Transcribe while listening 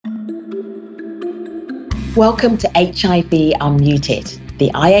Welcome to HIV Unmuted, the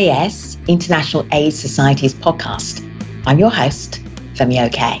IAS, International AIDS Society's podcast. I'm your host, Femi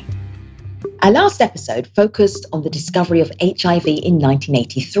Oke. Our last episode focused on the discovery of HIV in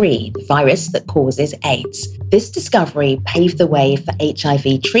 1983, the virus that causes AIDS. This discovery paved the way for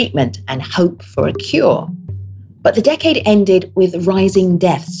HIV treatment and hope for a cure. But the decade ended with rising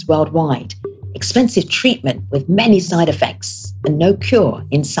deaths worldwide, expensive treatment with many side effects, and no cure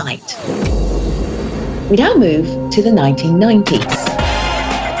in sight. We now move to the 1990s.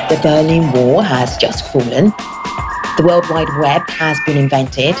 The Berlin Wall has just fallen, the World Wide Web has been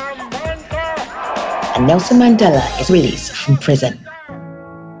invented, and Nelson Mandela is released from prison.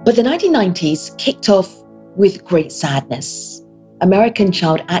 But the 1990s kicked off with great sadness. American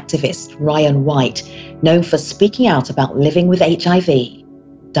child activist Ryan White, known for speaking out about living with HIV,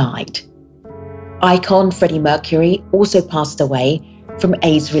 died. Icon Freddie Mercury also passed away from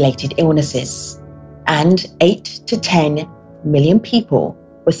AIDS-related illnesses. And 8 to 10 million people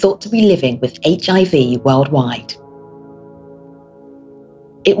were thought to be living with HIV worldwide.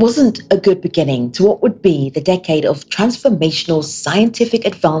 It wasn't a good beginning to what would be the decade of transformational scientific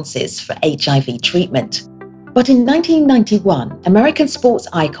advances for HIV treatment. But in 1991, American sports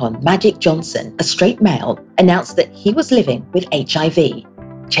icon Magic Johnson, a straight male, announced that he was living with HIV,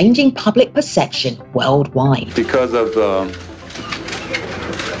 changing public perception worldwide. Because of the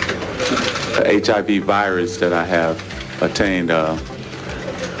HIV virus that I have attained,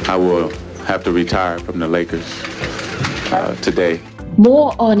 I will have to retire from the Lakers today.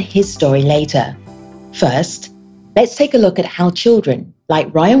 More on his story later. First, let's take a look at how children like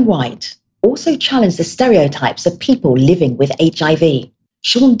Ryan White also challenge the stereotypes of people living with HIV.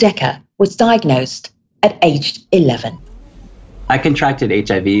 Sean Decker was diagnosed at age 11. I contracted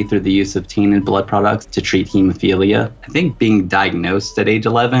HIV through the use of tainted blood products to treat hemophilia. I think being diagnosed at age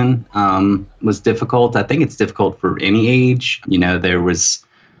 11 was difficult. I think it's difficult for any age. There was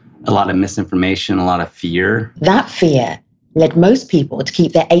a lot of misinformation, a lot of fear. That fear led most people to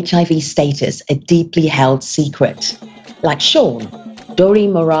keep their HIV status a deeply held secret. Like Sean,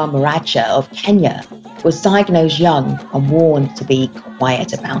 Doreen Mara Maracha of Kenya was diagnosed young and warned to be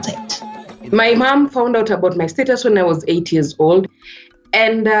quiet about it. My mom found out about my status when I was 8 years old,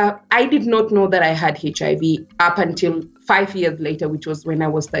 and I did not know that I had HIV up until 5 years later, which was when I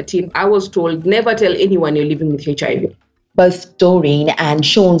was 13. I was told, never tell anyone you're living with HIV. Both Doreen and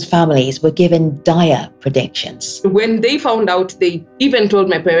Sean's families were given dire predictions. When they found out, they even told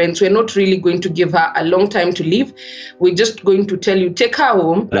my parents, we're not really going to give her a long time to live. We're just going to tell you, take her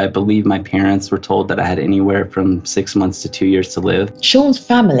home. But I believe my parents were told that I had anywhere from 6 months to 2 years to live. Sean's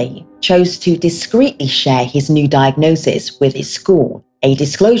family chose to discreetly share his new diagnosis with his school, a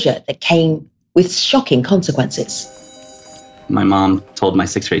disclosure that came with shocking consequences. My mom told my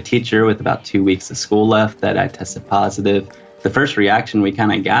sixth grade teacher with about 2 weeks of school left that I tested positive. The first reaction we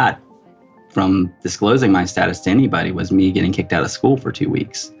kind of got from disclosing my status to anybody was me getting kicked out of school for 2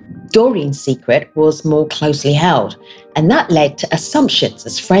 weeks. Doreen's secret was more closely held, and that led to assumptions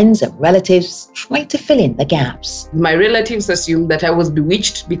as friends and relatives tried to fill in the gaps. My relatives assumed that I was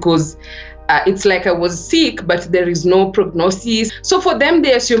bewitched because it's like I was sick, but there is no prognosis. So for them,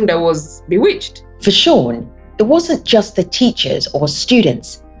 they assumed I was bewitched. For Sean, it wasn't just the teachers or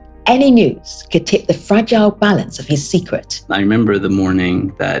students. Any news could tip the fragile balance of his secret. I remember the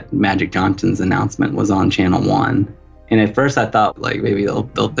morning that Magic Johnson's announcement was on Channel 1. And at first I thought maybe they'll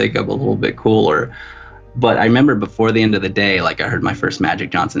think I'm a little bit cooler. But I remember before the end of the day, I heard my first Magic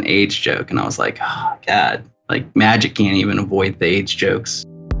Johnson AIDS joke and I was like, oh God, Magic can't even avoid the AIDS jokes.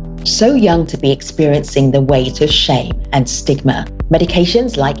 So young to be experiencing the weight of shame and stigma.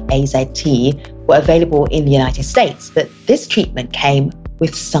 Medications like AZT were available in the United States, but this treatment came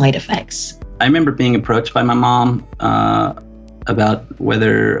with side effects. I remember being approached by my mom about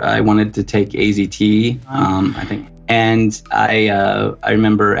whether I wanted to take AZT, I think. And I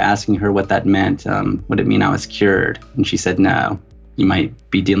remember asking her what that meant. Would it mean I was cured? And she said, no, you might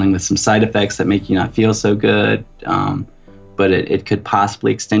be dealing with some side effects that make you not feel so good. But it could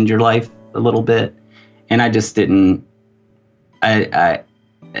possibly extend your life a little bit. And I just didn't, the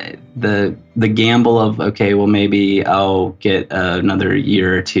gamble of, okay, well, maybe I'll get another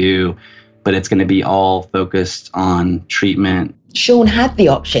year or two, but it's going to be all focused on treatment. Sean had the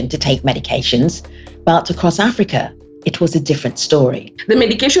option to take medications, but across Africa, it was a different story. The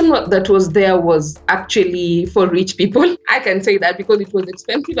medication that was there was actually for rich people. I can say that because it was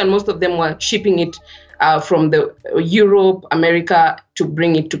expensive and most of them were shipping it from the Europe, America to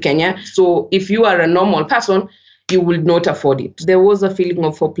bring it to Kenya. So if you are a normal person, you will not afford it. There was a feeling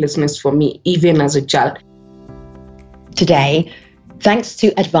of hopelessness for me, even as a child. Today, Thanks to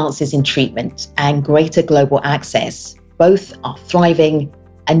advances in treatment and greater global access, both are thriving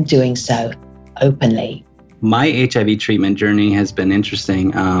and doing so openly. My HIV treatment journey has been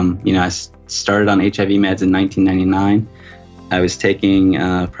interesting. I started on HIV meds in 1999. I was taking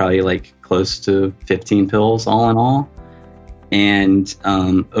probably like close to 15 pills all in all. And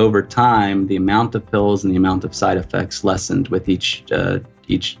over time, the amount of pills and the amount of side effects lessened with each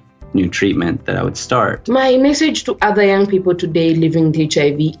new treatment that I would start. My message to other young people today living with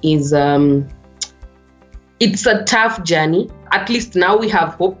HIV is it's a tough journey. At least now we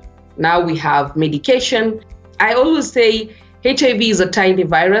have hope. Now we have medication. I always say HIV is a tiny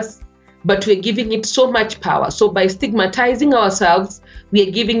virus, but we're giving it so much power. So by stigmatizing ourselves, we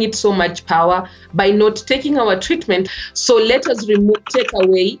are giving it so much power by not taking our treatment. So let us take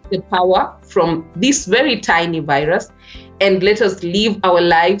away the power from this very tiny virus and let us live our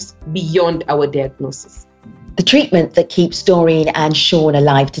lives beyond our diagnosis. The treatment that keeps Doreen and Sean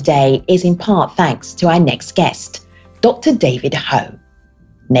alive today is in part thanks to our next guest, Dr. David Ho.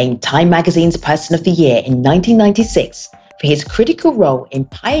 Named Time Magazine's Person of the Year in 1996 for his critical role in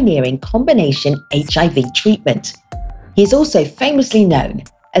pioneering combination HIV treatment. He is also famously known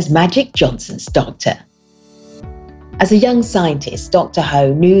as Magic Johnson's doctor. As a young scientist, Dr.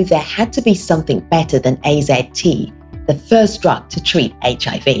 Ho knew there had to be something better than AZT, the first drug to treat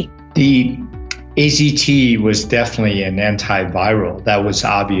HIV. The AZT was definitely an antiviral. That was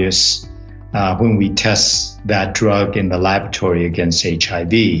obvious when we test that drug in the laboratory against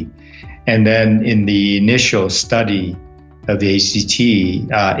HIV. And then in the initial study of AZT,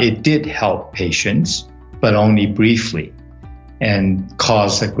 it did help patients, but only briefly, and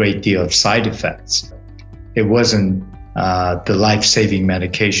caused a great deal of side effects. It wasn't the life-saving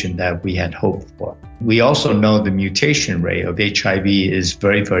medication that we had hoped for. We also know the mutation rate of HIV is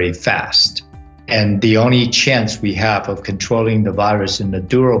very, very fast. And the only chance we have of controlling the virus in a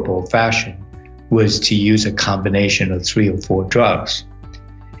durable fashion was to use a combination of 3 or 4 drugs.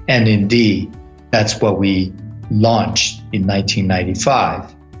 And indeed, that's what we launched in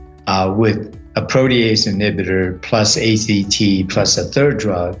 1995 with a protease inhibitor plus AZT plus a third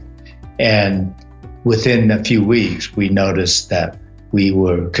drug. And within a few weeks, we noticed that we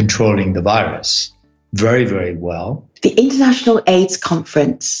were controlling the virus very, very well. The International AIDS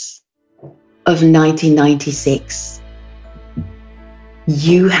Conference of 1996,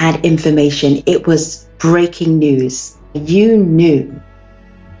 you had information. It was breaking news. You knew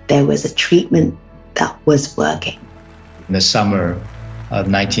there was a treatment that was working. In the summer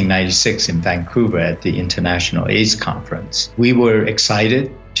of 1996 in Vancouver at the International AIDS Conference, we were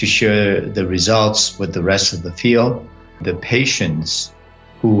excited to share the results with the rest of the field. The patients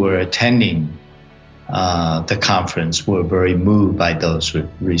who were attending the conference were very moved by those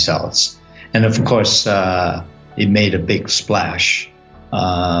results. And of course, it made a big splash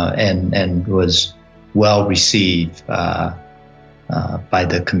and was well received by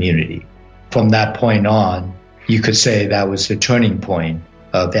the community. From that point on, you could say that was the turning point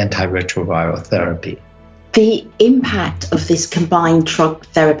of antiretroviral therapy. The impact of this combined drug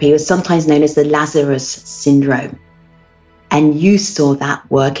therapy was sometimes known as the Lazarus syndrome. And you saw that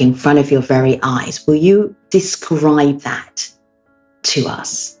work in front of your very eyes. Will you describe that to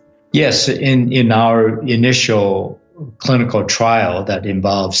us? Yes, in our initial clinical trial that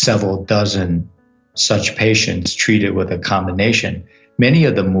involved several dozen such patients treated with a combination, many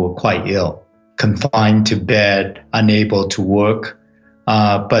of them were quite ill, confined to bed, unable to work,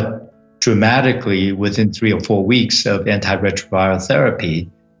 but dramatically within 3 or 4 weeks of antiretroviral therapy,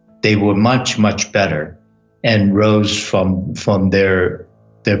 they were much, much better and rose from their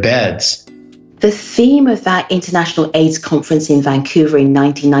beds. The theme of that International AIDS Conference in Vancouver in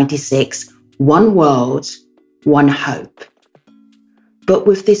 1996, one world, one hope. But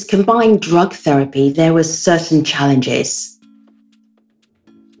with this combined drug therapy, there were certain challenges.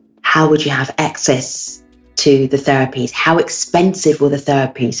 How would you have access to the therapies? How expensive will the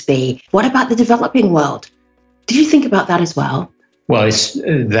therapies be? What about the developing world? Did you think about that as well? Well, it's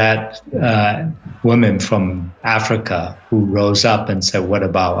that women from Africa who rose up and said, what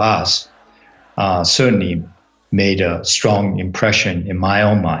about us? Certainly made a strong impression in my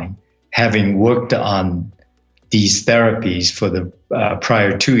own mind. Having worked on these therapies for the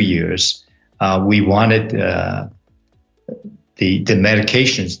prior 2 years, we wanted the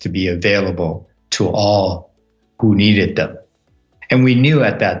medications to be available to all who needed them. And we knew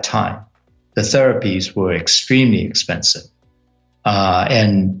at that time the therapies were extremely expensive.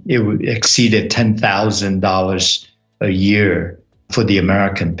 And it exceeded $10,000 a year for the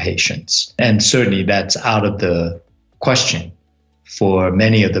American patients. And certainly that's out of the question for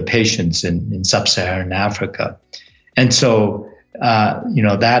many of the patients in sub-Saharan Africa. And so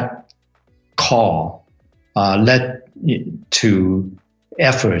that call led to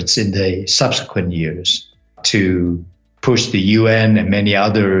efforts in the subsequent years to push the UN and many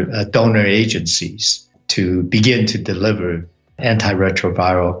other donor agencies to begin to deliver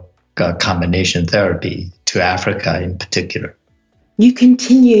antiretroviral combination therapy to Africa in particular. You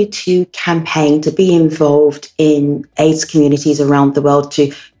continue to campaign, to be involved in AIDS communities around the world,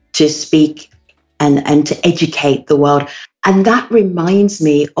 to speak and to educate the world. And that reminds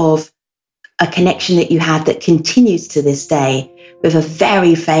me of a connection that you had that continues to this day with a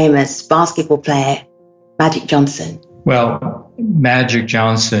very famous basketball player, Magic Johnson. Well, Magic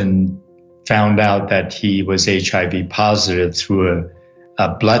Johnson found out that he was HIV positive through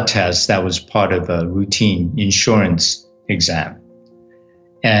a blood test that was part of a routine insurance exam.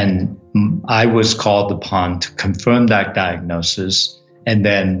 And I was called upon to confirm that diagnosis, and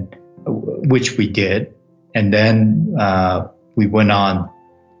then, which we did. And then we went on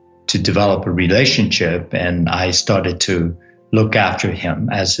to develop a relationship, and I started to look after him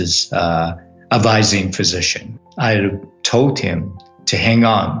as his advising physician. I told him to hang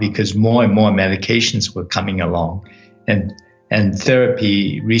on because more and more medications were coming along, and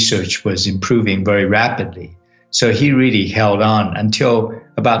therapy research was improving very rapidly. So he really held on until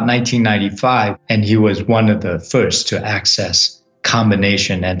about 1995, and he was one of the first to access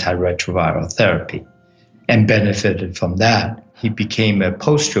combination antiretroviral therapy and benefited from that. He became a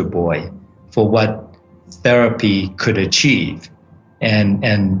poster boy for what therapy could achieve,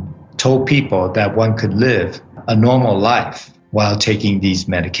 and told people that one could live a normal life while taking these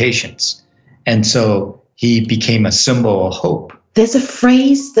medications. And so he became a symbol of hope. There's a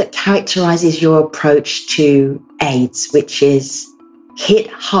phrase that characterizes your approach to AIDS, which is hit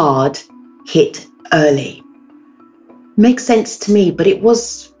hard, hit early. Makes sense to me, but it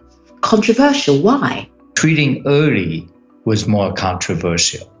was controversial. Why? Treating early was more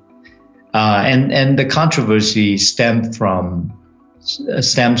controversial. And the controversy stems from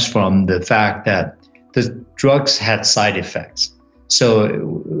the fact that the drugs had side effects.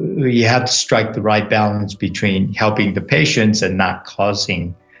 So you have to strike the right balance between helping the patients and not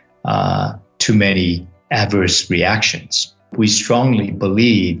causing too many adverse reactions. We strongly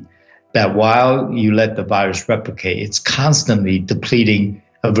believe that while you let the virus replicate, it's constantly depleting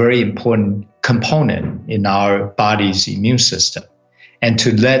a very important component in our body's immune system. And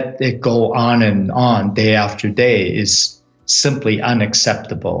to let it go on and on day after day is simply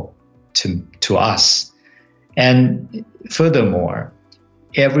unacceptable to us. And furthermore,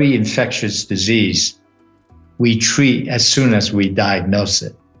 every infectious disease we treat as soon as we diagnose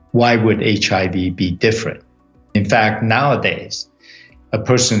it. Why would HIV be different? In fact, nowadays, a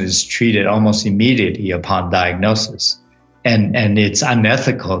person is treated almost immediately upon diagnosis. And it's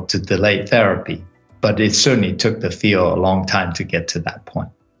unethical to delay therapy, but it certainly took the field a long time to get to that point.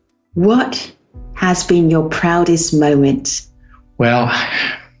 What has been your proudest moment? Well,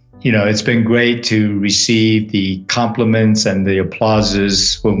 it's been great to receive the compliments and the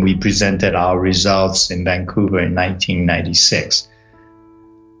applauses when we presented our results in Vancouver in 1996.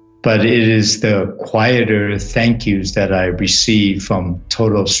 But it is the quieter thank yous that I receive from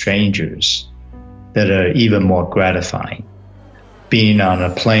total strangers that are even more gratifying. Being on a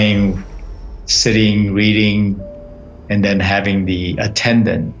plane, sitting, reading, and then having the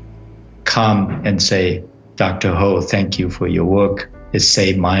attendant come and say, Dr. Ho, thank you for your work. It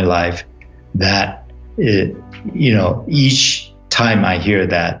saved my life. Each time I hear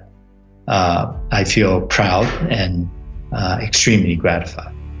that, I feel proud and extremely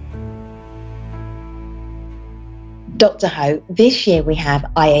gratified. Dr. Ho, this year we have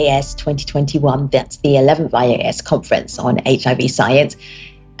IAS 2021. That's the 11th IAS conference on HIV science.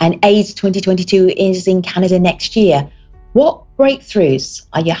 And AIDS 2022 is in Canada next year. What breakthroughs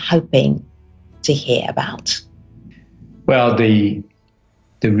are you hoping to hear about? Well, the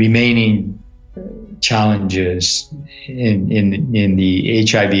remaining challenges in the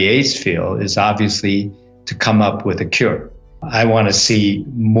HIV/AIDS field is obviously to come up with a cure. I want to see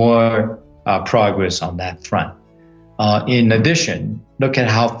more progress on that front. In addition, look at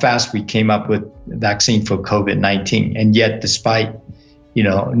how fast we came up with a vaccine for COVID-19, and yet, despite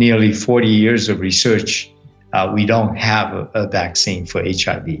nearly 40 years of research, we don't have a vaccine for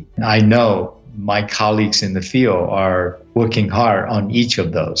HIV. I know my colleagues in the field are working hard on each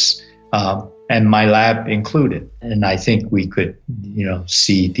of those, and my lab included. And I think we could,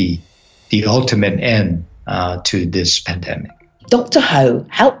 see the ultimate end to this pandemic. Dr. Ho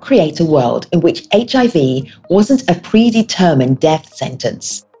helped create a world in which HIV wasn't a predetermined death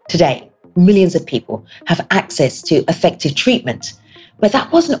sentence. Today, millions of people have access to effective treatment, but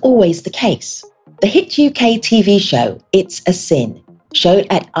that wasn't always the case. The hit UK TV show It's a Sin, shown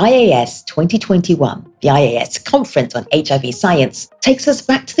at IAS 2021, the IAS Conference on HIV Science, takes us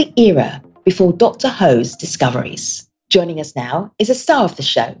back to the era before Dr. Ho's discoveries. Joining us now is a star of the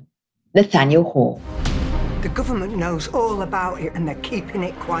show, Nathaniel Hall. The government knows all about it and they're keeping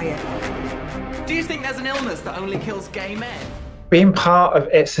it quiet. Do you think there's an illness that only kills gay men? Being part of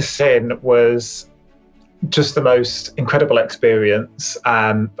It's a Sin was just the most incredible experience,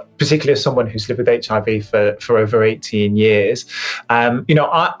 particularly as someone who's lived with HIV for over 18 years. I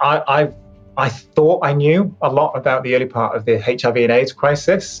thought I knew a lot about the early part of the HIV and AIDS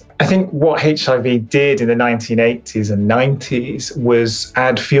crisis. I think what HIV did in the 1980s and 90s was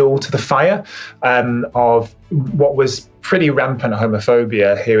add fuel to the fire of what was pretty rampant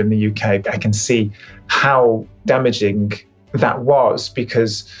homophobia here in the UK. I can see how damaging that was,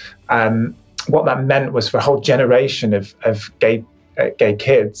 because what that meant was for a whole generation of gay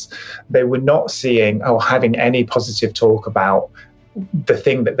kids, they were not seeing or having any positive talk about the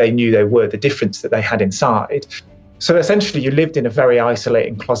thing that they knew they were, the difference that they had inside. So essentially, you lived in a very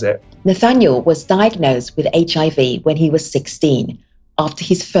isolating closet. Nathaniel was diagnosed with HIV when he was 16, after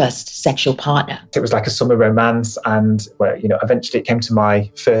his first sexual partner. It was like a summer romance, and eventually it came to my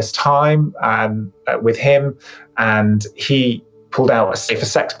first time with him, and he pulled out a safer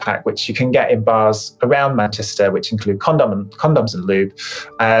sex pack, which you can get in bars around Manchester, which include condoms and lube.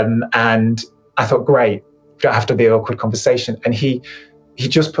 And I thought, great, after the awkward conversation. And he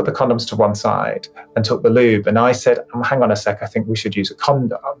just put the condoms to one side and took the lube. And I said, hang on a sec, I think we should use a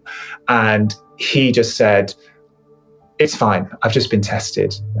condom. And he just said, it's fine, I've just been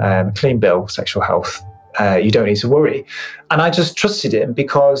tested, clean bill, sexual health, you don't need to worry. And I just trusted him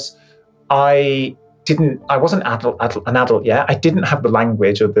because I wasn't an adult yet. I didn't have the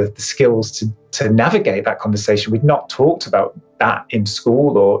language or the skills to navigate that conversation. We'd not talked about that in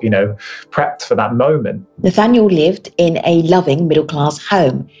school or, prepped for that moment. Nathaniel lived in a loving middle-class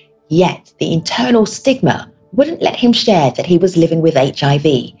home, yet the internal stigma wouldn't let him share that he was living with HIV,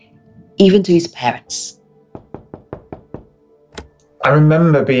 even to his parents. I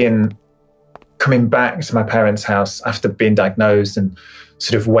remember coming back to my parents' house after being diagnosed and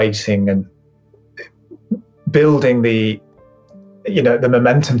sort of waiting and building the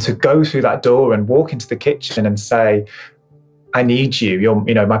momentum to go through that door and walk into the kitchen and say, I need you.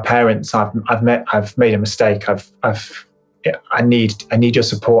 You're, my parents, I've made a mistake. I need your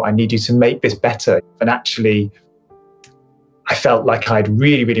support. I need you to make this better. And actually, I felt like I'd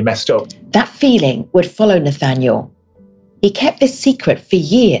really, really messed up. That feeling would follow Nathaniel. He kept this secret for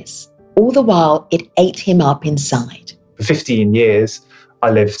years, all the while it ate him up inside. For 15 years,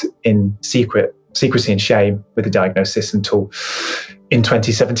 I lived in secrecy and shame with the diagnosis until in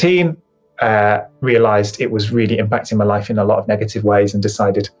 2017, realised it was really impacting my life in a lot of negative ways and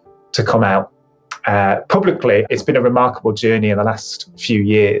decided to come out publicly. It's been a remarkable journey in the last few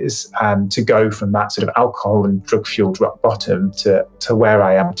years to go from that sort of alcohol and drug-fueled rock bottom to where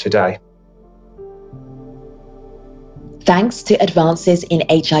I am today. Thanks to advances in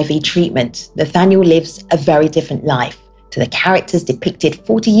HIV treatment, Nathaniel lives a very different life to the characters depicted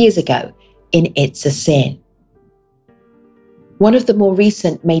 40 years ago in It's a Sin. One of the more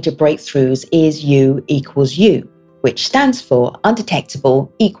recent major breakthroughs is U equals U, which stands for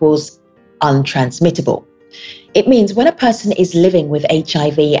undetectable equals untransmittable. It means when a person is living with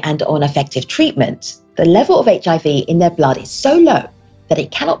HIV and on effective treatment, the level of HIV in their blood is so low that it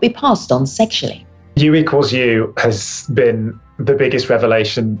cannot be passed on sexually. U equals U has been the biggest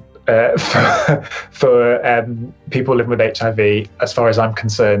revelation for people living with HIV, as far as I'm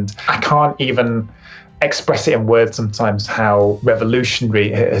concerned. I can't even express it in words sometimes how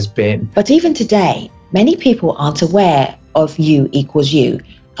revolutionary it has been. But even today, many people aren't aware of U equals U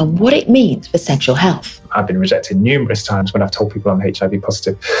and what it means for sexual health. I've been rejected numerous times when I've told people I'm HIV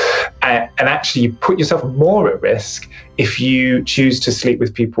positive. And actually, you put yourself more at risk if you choose to sleep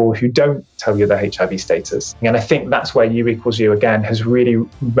with people who don't tell you their HIV status. And I think that's where U equals U, again, has really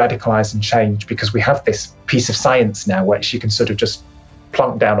radicalized and changed, because we have this piece of science now which you can sort of just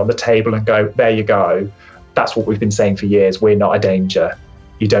plonk down on the table and go, there you go. That's what we've been saying for years. We're not a danger.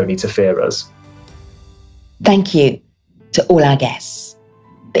 You don't need to fear us. Thank you to all our guests.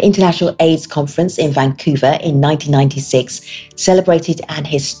 The International AIDS Conference in Vancouver in 1996 celebrated an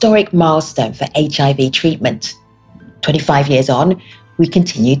historic milestone for HIV treatment. 25 years on, we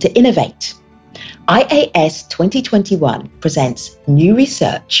continue to innovate. IAS 2021 presents new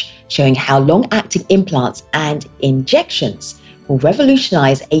research showing how long-acting implants and injections will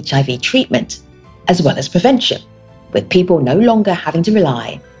revolutionize HIV treatment as well as prevention, with people no longer having to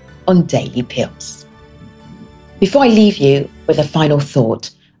rely on daily pills. Before I leave you with a final thought,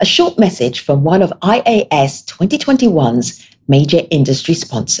 a short message from one of IAS 2021's major industry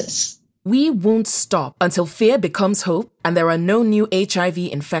sponsors. We won't stop until fear becomes hope and there are no new HIV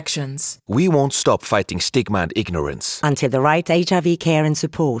infections. We won't stop fighting stigma and ignorance until the right HIV care and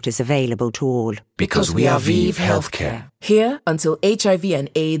support is available to all. Because we are ViiV Healthcare. Here until HIV and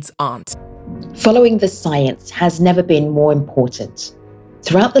AIDS aren't. Following the science has never been more important.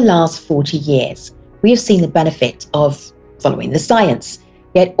 Throughout the last 40 years, we have seen the benefit of following the science,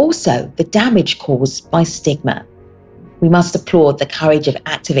 yet also the damage caused by stigma. We must applaud the courage of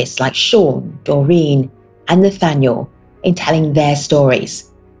activists like Sean, Doreen, and Nathaniel in telling their stories,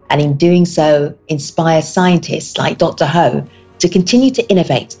 and in doing so, inspire scientists like Dr. Ho to continue to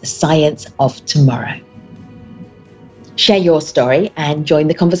innovate the science of tomorrow. Share your story and join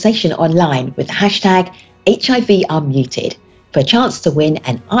the conversation online with the hashtag HIVUnmuted for a chance to win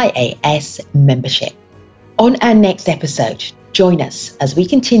an IAS membership. On our next episode, join us as we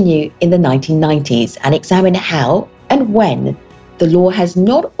continue in the 1990s and examine how and when the law has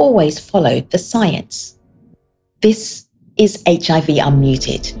not always followed the science. This is HIV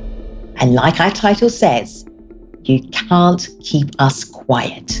Unmuted, and like our title says, you can't keep us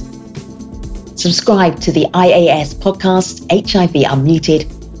quiet. Subscribe to the IAS podcast, HIV Unmuted,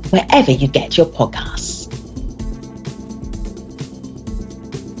 wherever you get your podcasts.